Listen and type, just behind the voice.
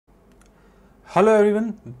Hello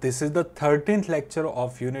everyone, this is the 13th lecture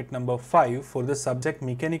of unit number 5 for the subject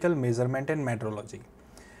Mechanical Measurement and Metrology.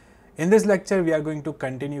 In this lecture, we are going to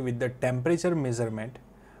continue with the temperature measurement,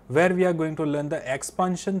 where we are going to learn the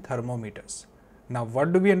expansion thermometers. Now,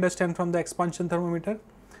 what do we understand from the expansion thermometer?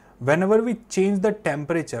 Whenever we change the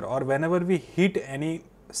temperature or whenever we heat any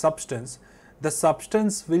substance, the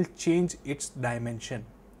substance will change its dimension.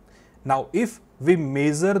 Now, if we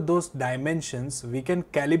measure those dimensions, we can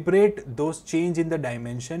calibrate those change in the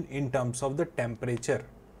dimension in terms of the temperature.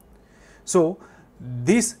 So,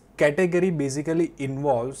 this category basically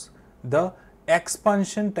involves the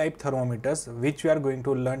expansion type thermometers, which we are going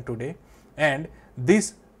to learn today, and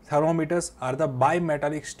these thermometers are the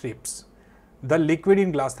bimetallic strips, the liquid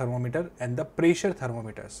in glass thermometer and the pressure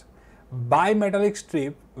thermometers. Bimetallic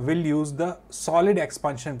strip will use the solid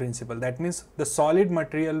expansion principle. That means the solid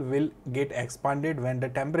material will get expanded when the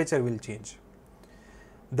temperature will change.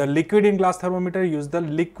 The liquid in glass thermometer use the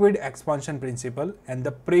liquid expansion principle, and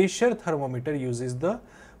the pressure thermometer uses the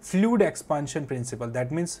fluid expansion principle.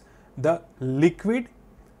 That means the liquid,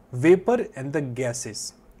 vapor and the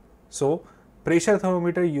gases. So pressure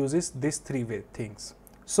thermometer uses these three things.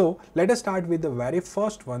 So let us start with the very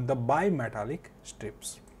first one, the bimetallic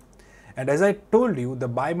strips. And as I told you, the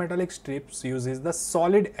bimetallic strips uses the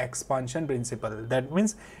solid expansion principle. That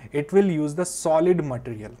means it will use the solid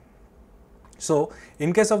material. So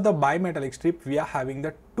in case of the bimetallic strip, we are having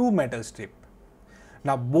the two metal strip.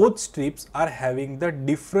 Now both strips are having the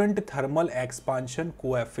different thermal expansion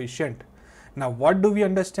coefficient. Now what do we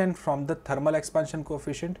understand from the thermal expansion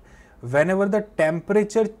coefficient? Whenever the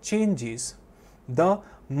temperature changes, the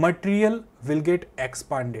material will get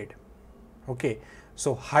expanded. Okay.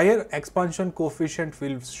 So higher expansion coefficient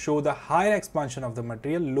will show the higher expansion of the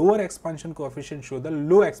material, lower expansion coefficient show the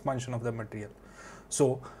low expansion of the material.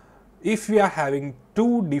 So if we are having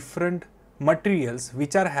two different materials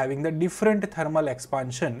which are having the different thermal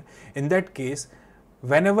expansion, in that case,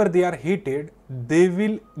 whenever they are heated, they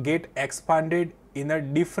will get expanded in a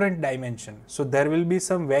different dimension. So there will be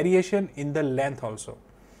some variation in the length also.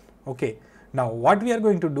 Okay. Now what we are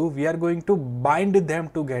going to do, we are going to bind them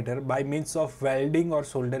together by means of welding or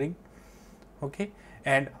soldering. Okay.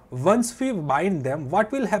 And once we bind them,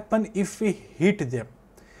 what will happen if we heat them?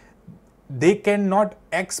 They cannot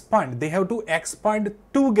expand, they have to expand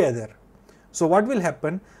together. So what will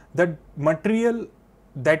happen? The material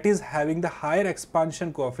that is having the higher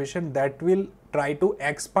expansion coefficient, that will try to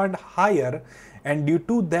expand higher, and due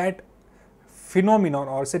to that phenomenon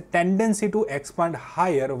or say tendency to expand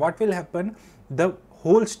higher, what will happen? The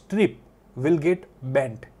whole strip will get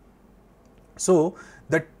bent. So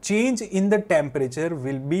the change in the temperature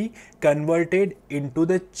will be converted into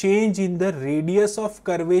the change in the radius of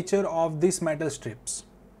curvature of these metal strips.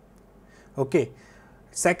 Okay.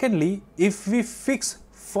 Secondly, if we fix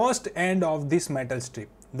first end of this metal strip,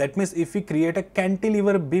 that means if we create a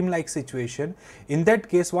cantilever beam like situation, in that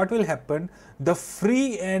case what will happen? The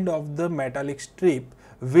free end of the metallic strip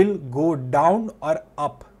will go down or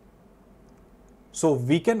up. So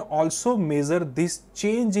we can also measure this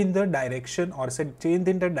change in the direction or say change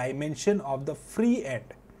in the dimension of the free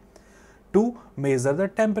end to measure the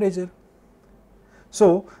temperature.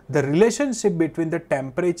 So the relationship between the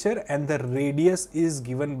temperature and the radius is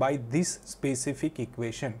given by this specific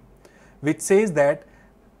equation, which says that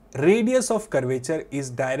radius of curvature is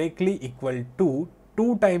directly equal to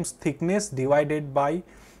 2 times thickness divided by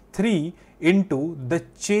 3 into the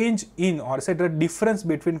change in or say the difference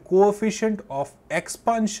between coefficient of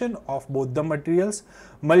expansion of both the materials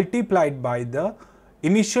multiplied by the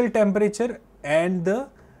initial temperature and the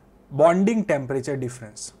bonding temperature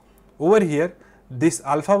difference. Over here, this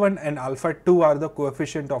alpha 1 and alpha 2 are the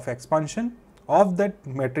coefficient of expansion of that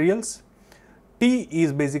materials. T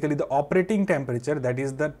is basically the operating temperature, that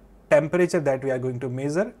is the temperature that we are going to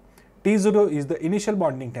measure. T0 is the initial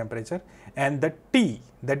bonding temperature, and the T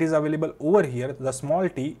that is available over here, the small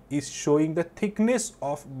t, is showing the thickness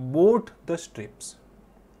of both the strips,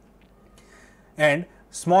 and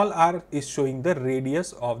small r is showing the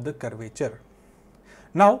radius of the curvature.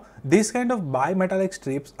 Now these kind of bimetallic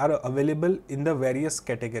strips are available in the various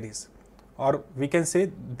categories, or we can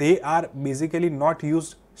say they are basically not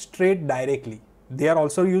used straight directly. They are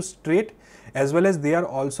also used straight, as well as they are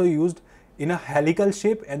also used in a helical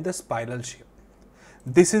shape and the spiral shape.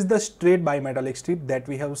 This is the straight bimetallic strip that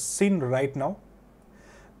we have seen right now.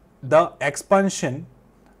 The expansion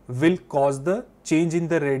will cause the change in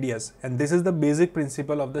the radius, and this is the basic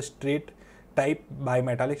principle of the straight type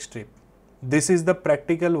bimetallic strip. This is the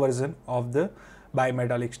practical version of the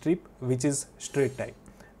bimetallic strip, which is straight type.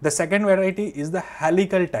 The second variety is the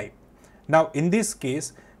helical type. Now in this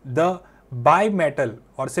case, the bimetal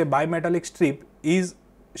or say bimetallic strip is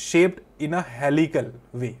shaped in a helical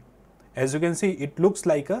way. As you can see, it looks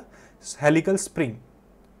like a helical spring.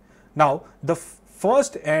 Now, the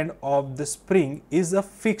first end of the spring is a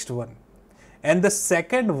fixed one and the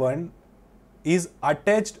second one is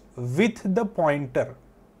attached with the pointer.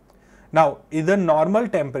 Now, in the normal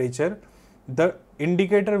temperature, the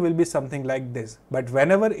indicator will be something like this, but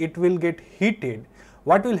whenever it will get heated,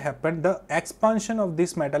 what will happen? The expansion of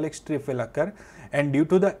this metallic strip will occur, and due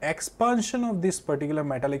to the expansion of this particular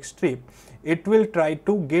metallic strip, it will try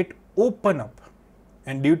to get open up,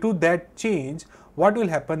 and due to that change, what will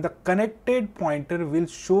happen? The connected pointer will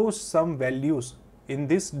show some values in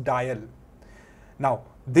this dial. Now,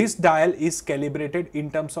 this dial is calibrated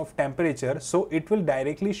in terms of temperature, so it will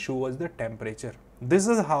directly show us the temperature. This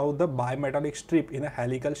is how the bimetallic strip in a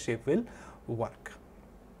helical shape will work.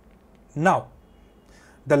 Now,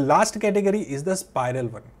 the last category is the spiral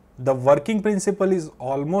one. The working principle is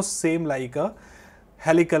almost same like a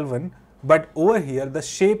helical one, but over here the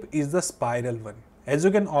shape is the spiral one. As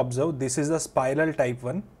you can observe, this is the spiral type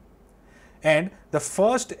one, and the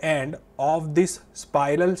first end of this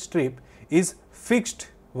spiral strip is fixed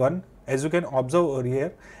one, as you can observe over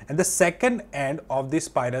here, and the second end of this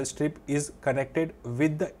spiral strip is connected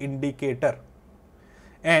with the indicator.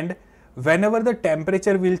 And whenever the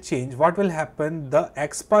temperature will change, what will happen? The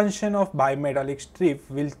expansion of bimetallic strip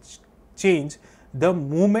will change the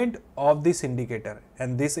movement of this indicator,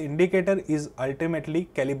 and this indicator is ultimately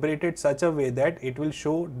calibrated such a way that it will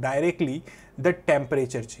show directly the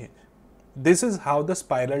temperature change. This is how the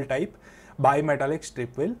spiral type bimetallic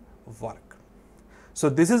strip will work. So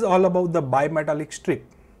this is all about the bimetallic strip.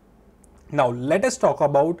 Now let us talk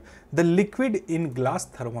about the liquid in glass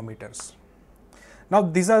thermometers. Now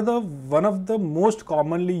these are one of the most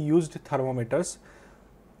commonly used thermometers.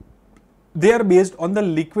 They are based on the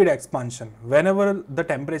liquid expansion. Whenever the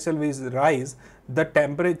temperature will rise, the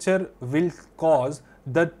temperature will cause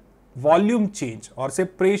the volume change or say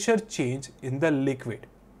pressure change in the liquid.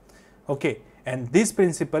 Okay, and this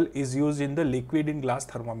principle is used in the liquid in glass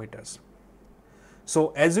thermometers.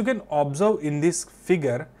 So as you can observe in this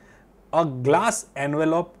figure, a glass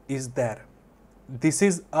envelope is there. This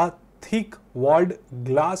is a thick walled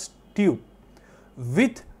glass tube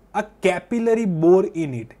with a capillary bore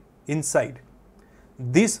in it inside.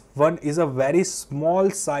 This one is a very small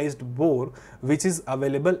sized bore which is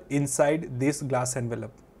available inside this glass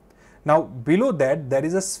envelope. Now below that there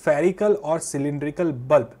is a spherical or cylindrical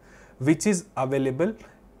bulb which is available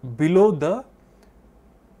below the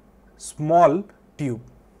small tube.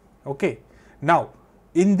 Okay. Now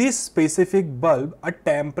in this specific bulb a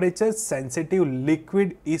temperature sensitive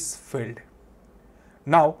liquid is filled.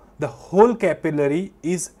 Now the whole capillary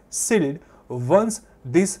is sealed once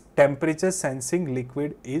this temperature sensing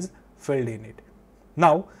liquid is filled in it.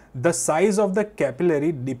 Now the size of the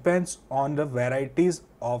capillary depends on the varieties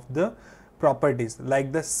of the properties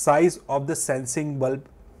like the size of the sensing bulb,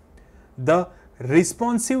 the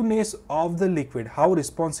responsiveness of the liquid, how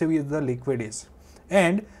responsive the liquid is,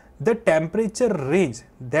 and the temperature range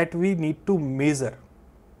that we need to measure,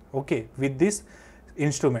 okay, with this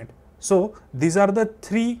instrument. So these are the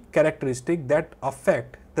three characteristics that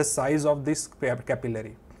affect the size of this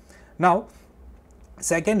capillary. Now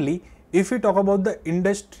secondly, if we talk about the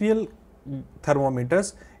industrial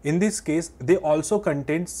thermometers, in this case they also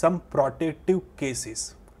contain some protective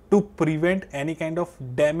cases to prevent any kind of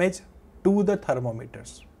damage to the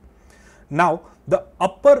thermometers. Now the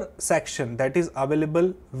upper section that is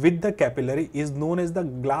available with the capillary is known as the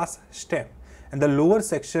glass stem, and the lower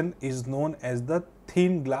section is known as the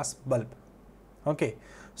thin glass bulb. Okay,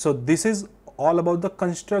 so this is all about the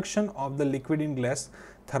construction of the liquid in glass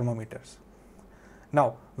thermometers.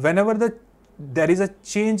 Now whenever there is a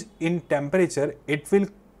change in temperature, it will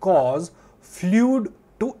cause fluid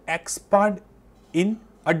to expand in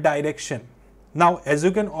a direction. Now as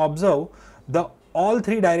you can observe, all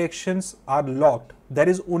three directions are locked. There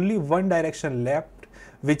is only one direction left,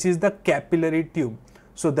 which is the capillary tube.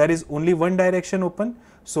 So there is only one direction open.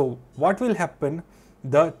 So what will happen?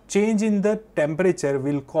 The change in the temperature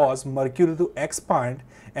will cause mercury to expand,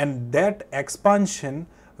 and that expansion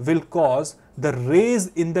will cause the raise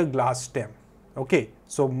in the glass stem. Okay,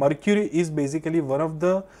 so mercury is basically one of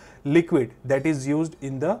the liquid that is used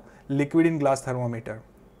in the liquid in glass thermometer.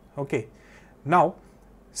 Okay, now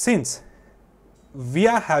since we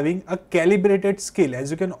are having a calibrated scale,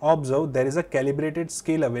 as you can observe, there is a calibrated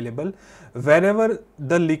scale available. Wherever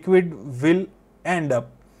the liquid will end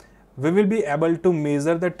up, we will be able to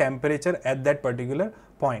measure the temperature at that particular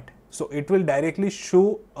point. So it will directly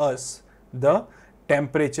show us the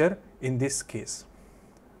temperature in this case.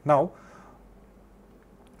 Now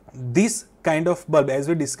this kind of bulb, as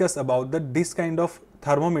we discussed about that, this kind of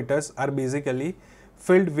thermometers are basically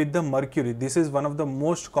filled with the mercury. This is one of the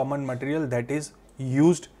most common material that is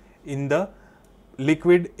used in the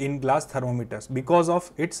liquid in glass thermometers because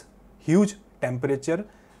of its huge temperature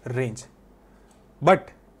range. But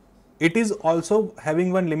it is also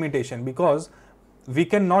having one limitation, because we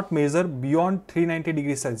cannot measure beyond 390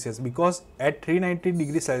 degrees Celsius, because at 390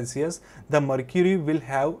 degrees Celsius the mercury will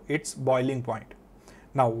have its boiling point.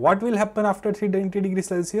 Now what will happen after 390 degrees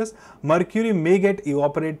Celsius? Mercury may get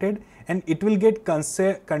evaporated and it will get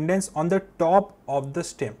condensed on the top of the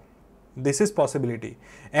stem. This is possibility.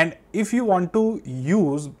 And if you want to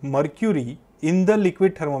use mercury in the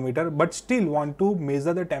liquid thermometer but still want to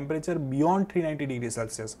measure the temperature beyond 390 degrees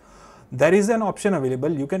Celsius, there is an option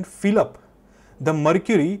available. You can fill up the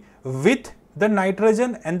mercury with the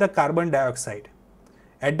nitrogen and the carbon dioxide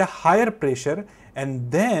at the higher pressure,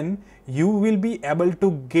 and then you will be able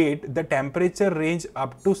to get the temperature range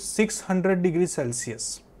up to 600 degrees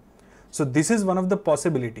Celsius. So this is one of the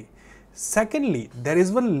possibility. Secondly, there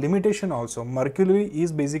is one limitation also. Mercury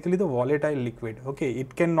is basically the volatile liquid. Okay,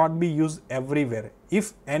 it cannot be used everywhere.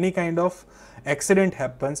 If any kind of accident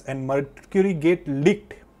happens and mercury get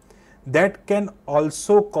leaked, that can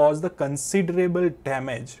also cause the considerable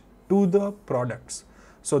damage to the products.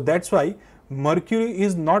 So that's why mercury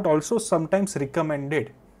is not also sometimes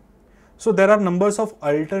recommended. So there are numbers of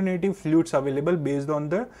alternative fluids available based on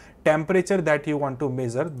the temperature that you want to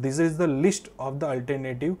measure. This is the list of the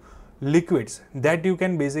alternative liquids that you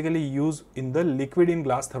can basically use in the liquid in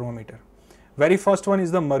glass thermometer. Very first one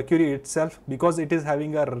is the mercury itself, because it is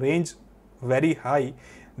having a range very high.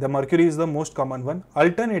 The mercury is the most common one.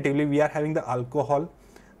 Alternatively, we are having the alcohol.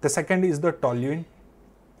 The second is the toluene.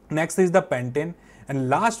 Next is the pentane, and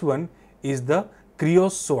last one is the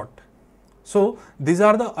creosote. So these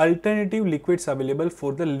are the alternative liquids available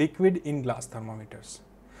for the liquid in glass thermometers.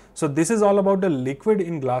 So this is all about the liquid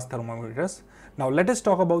in glass thermometers. Now let us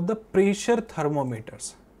talk about the pressure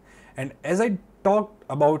thermometers. And as I talked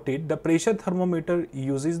about it, the pressure thermometer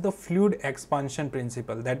uses the fluid expansion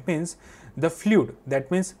principle. That means the fluid, that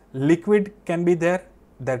means liquid can be there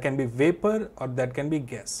can be vapor, or that can be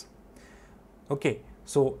gas. Okay,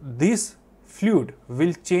 so this fluid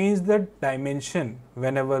will change the dimension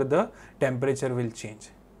whenever the temperature will change.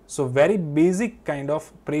 So very basic kind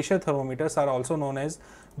of pressure thermometers are also known as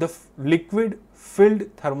the liquid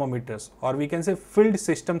filled thermometers, or we can say filled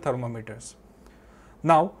system thermometers.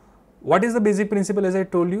 Now what is the basic principle? As I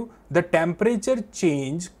told you, the temperature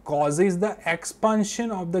change causes the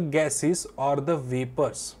expansion of the gases or the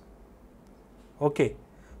vapors. Okay,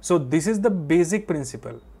 so this is the basic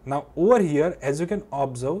principle. Now over here, as you can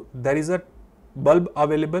observe, there is a bulb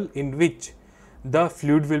available in which the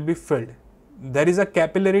fluid will be filled. There is a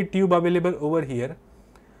capillary tube available over here,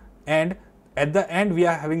 and at the end we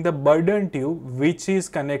are having the Bourdon tube, which is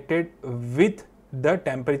connected with the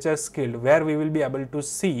temperature scale, where we will be able to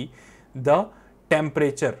see the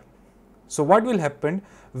temperature. So what will happen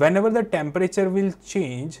whenever the temperature will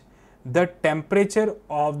change, the temperature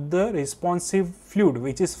of the responsive fluid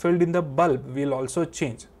which is filled in the bulb will also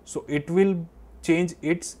change. So it will change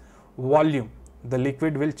its volume. The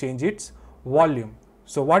liquid will change its volume.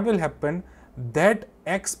 So what will happen? That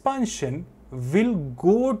expansion will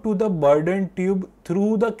go to the Bourdon tube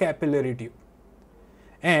through the capillary tube,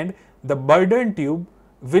 and the Bourdon tube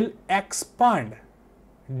will expand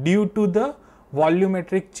due to the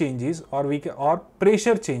volumetric changes or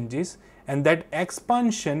pressure changes, and that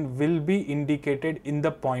expansion will be indicated in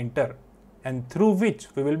the pointer, and through which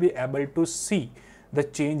we will be able to see the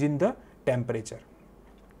change in the temperature.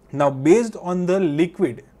 Now based on the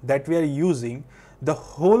liquid that we are using, the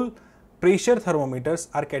whole pressure thermometers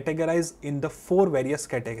are categorized in the 4 various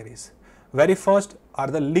categories. Very first are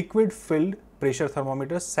the liquid filled pressure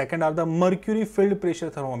thermometers, second are the mercury filled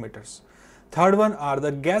pressure thermometers, third one are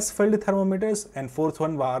the gas filled thermometers, and fourth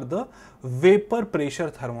one are the vapor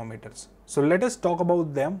pressure thermometers. So let us talk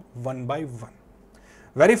about them one by one.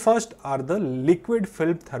 Very first are the liquid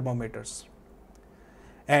filled thermometers,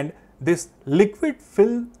 and this liquid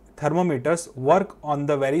filled thermometers work on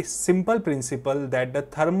the very simple principle that the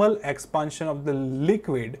thermal expansion of the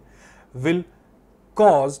liquid will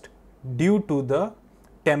caused due to the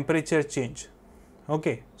temperature change.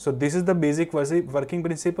 Okay, so this is the basic working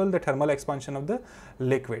principle, the thermal expansion of the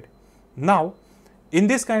liquid. Now in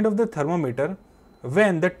this kind of the thermometer,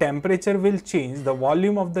 when the temperature will change, the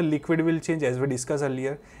volume of the liquid will change, as we discussed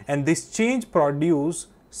earlier, and this change produces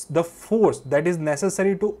the force that is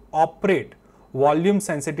necessary to operate volume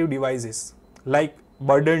sensitive devices like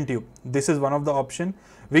Bourdon tube. This is one of the option.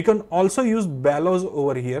 We can also use bellows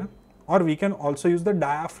over here, or we can also use the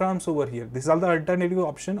diaphragms over here. These are the alternative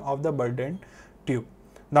option of the burden tube.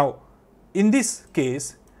 Now, in this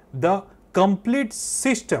case, the complete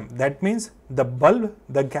system, that means the bulb,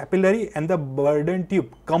 the capillary and the burden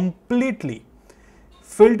tube completely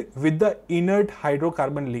filled with the inert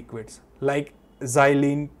hydrocarbon liquids like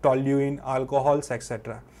xylene, toluene, alcohols,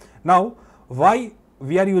 etc. Now, why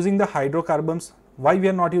we are using the hydrocarbons? Why we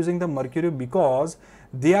are not using the mercury? Because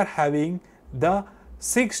they are having the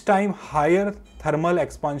 6 times higher thermal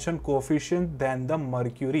expansion coefficient than the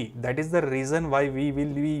mercury. That is the reason why we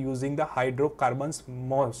will be using the hydrocarbons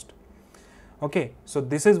most. Okay, so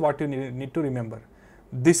this is what you need to remember.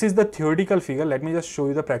 This is the theoretical figure. Let me just show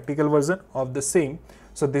you the practical version of the same.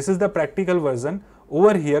 So this is the practical version.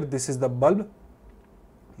 Over here, this is the bulb.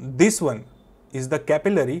 This one is the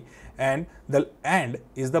capillary and the end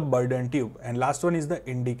is the burden tube, and last one is the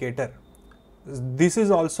indicator. This is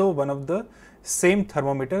also one of the same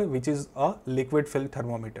thermometer, which is a liquid filled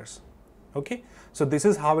thermometers. Okay, so this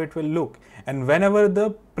is how it will look, and whenever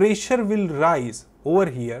the pressure will rise over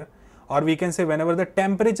here, or we can say whenever the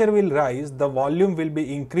temperature will rise, the volume will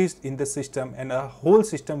be increased in the system and a whole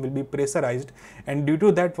system will be pressurized, and due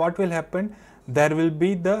to that what will happen, there will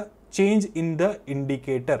be the change in the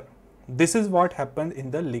indicator. This is what happens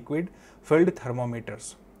in the liquid filled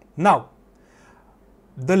thermometers. Now,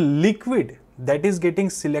 the liquid that is getting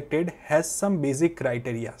selected has some basic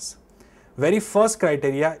criteria. Very first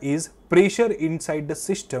criteria is pressure inside the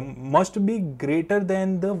system must be greater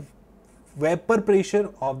than the vapor pressure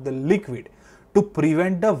of the liquid to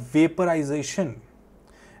prevent the vaporization.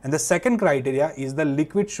 And the second criteria is the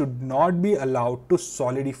liquid should not be allowed to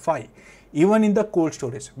solidify even in the cold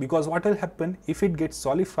storage, because what will happen if it gets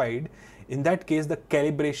solidified, in that case the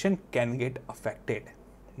calibration can get affected.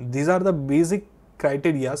 These are the basic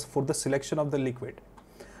criteria for the selection of the liquid.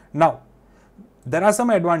 Now, there are some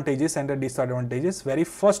advantages and disadvantages. Very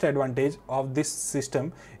first advantage of this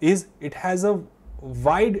system is it has a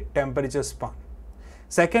wide temperature span.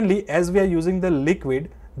 Secondly, as we are using the liquid,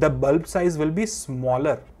 the bulb size will be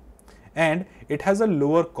smaller and it has a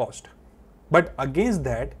lower cost. But against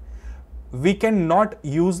that, we cannot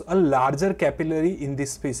use a larger capillary in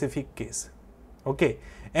this specific case. Okay,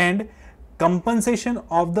 and compensation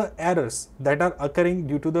of the errors that are occurring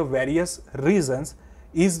due to the various reasons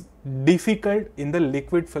is difficult in the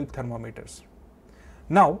liquid filled thermometers.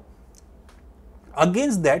 Now,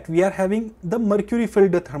 against that, we are having the mercury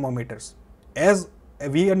filled thermometers. As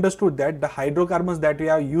we understood that the hydrocarbons that we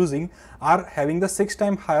are using are having the 6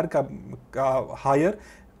 times higher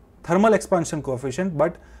thermal expansion coefficient,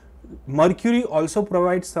 but mercury also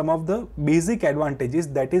provides some of the basic advantages.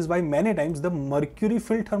 That is why many times the mercury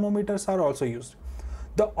filled thermometers are also used.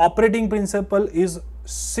 The operating principle is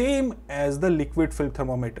same as the liquid filled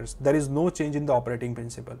thermometers. There is no change in the operating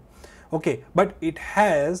principle. Okay, but it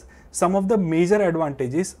has some of the major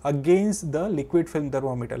advantages against the liquid filled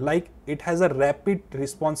thermometer, like it has a rapid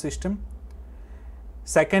response system.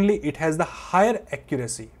 Secondly, it has the higher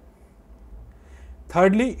accuracy.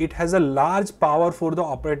 Thirdly, it has a large power for the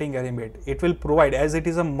operating element. It will provide, as it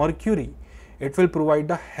is a mercury, it will provide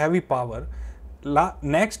the heavy power.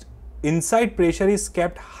 Next, inside pressure is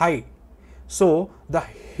kept high, so the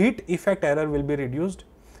heat effect error will be reduced,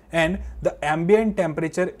 and the ambient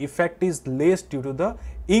temperature effect is less due to the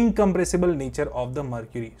incompressible nature of the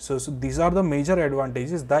mercury. So these are the major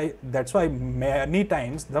advantages. That's why many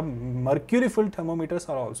times the mercury filled thermometers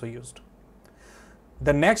are also used.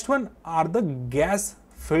 The next one are the gas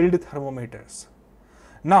filled thermometers.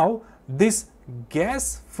 Now, these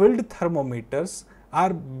gas filled thermometers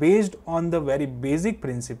are based on the very basic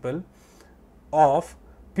principle of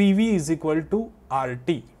PV is equal to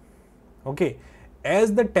RT. Okay,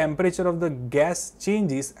 as the temperature of the gas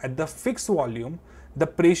changes at the fixed volume, the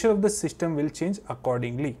pressure of the system will change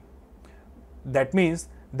accordingly. That means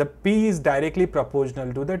the P is directly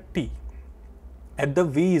proportional to the T at the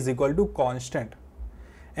V is equal to constant.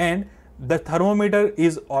 And the thermometer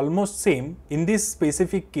is almost same. In this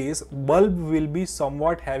specific case, bulb will be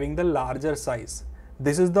somewhat having the larger size.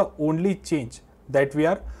 This is the only change that we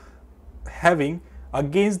are having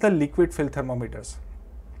against the liquid filled thermometers.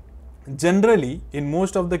 Generally, in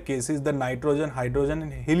most of the cases, the nitrogen, hydrogen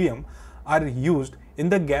and helium are used in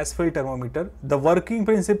the gas filled thermometer. The working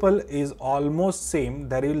principle is almost same.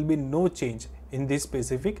 There will be no change in this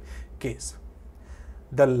specific case.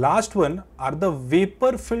 The last one are the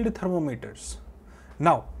vapor filled thermometers.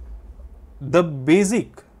 Now, the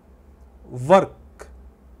basic work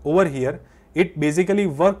over here, it basically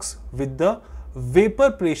works with the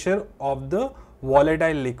vapor pressure of the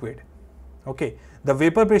volatile liquid. Okay, The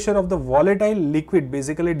vapor pressure of the volatile liquid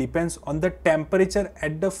basically depends on the temperature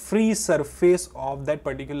at the free surface of that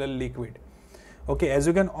particular liquid. Okay, as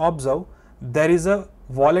you can observe, there is a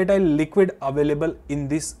volatile liquid available in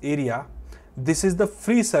this area. This is the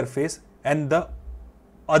free surface and the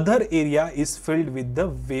other area is filled with the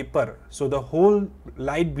vapor. So the whole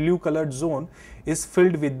light blue colored zone is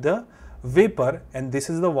filled with the vapor and this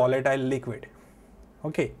is the volatile liquid.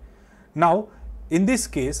 Okay. Now in this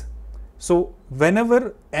case, so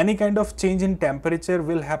whenever any kind of change in temperature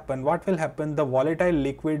will happen, what will happen? The volatile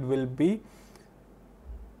liquid will be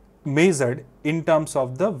measured in terms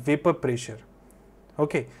of the vapor pressure.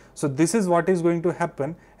 Okay. So this is what is going to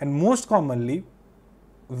happen, and most commonly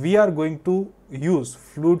we are going to use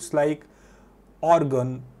fluids like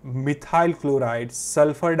argon, methyl chloride,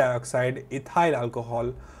 sulfur dioxide, ethyl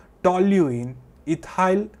alcohol, toluene,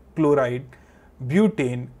 ethyl chloride,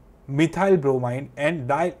 butane, methyl bromine and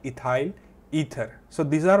diethyl ether. So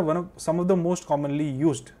these are some of the most commonly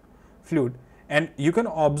used fluid, and you can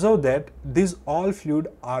observe that these all fluid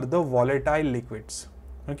are the volatile liquids.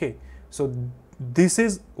 Okay, so this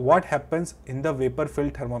is what happens in the vapor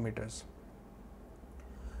filled thermometers.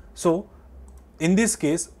 So in this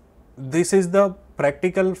case, this is the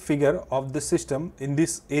practical figure of the system. In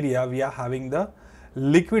this area we are having the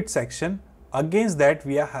liquid section, against that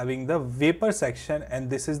we are having the vapor section, and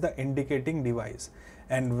this is the indicating device,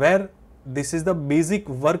 and where this is the basic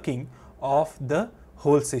working of the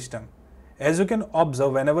whole system. As you can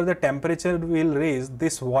observe, whenever the temperature will raise,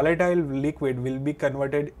 this volatile liquid will be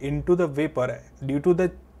converted into the vapor. Due to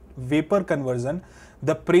the vapor conversion,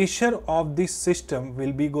 the pressure of this system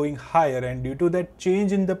will be going higher, and due to that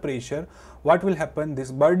change in the pressure, what will happen?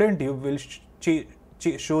 This burden tube will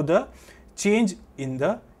show the change in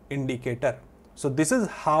the indicator. So this is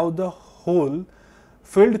how the whole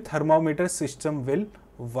filled thermometer system will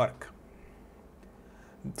work.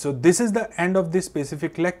 So this is the end of this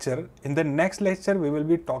specific lecture. In the next lecture, we will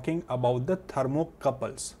be talking about the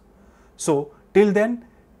thermocouples. So till then,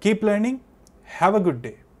 keep learning. Have a good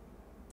day.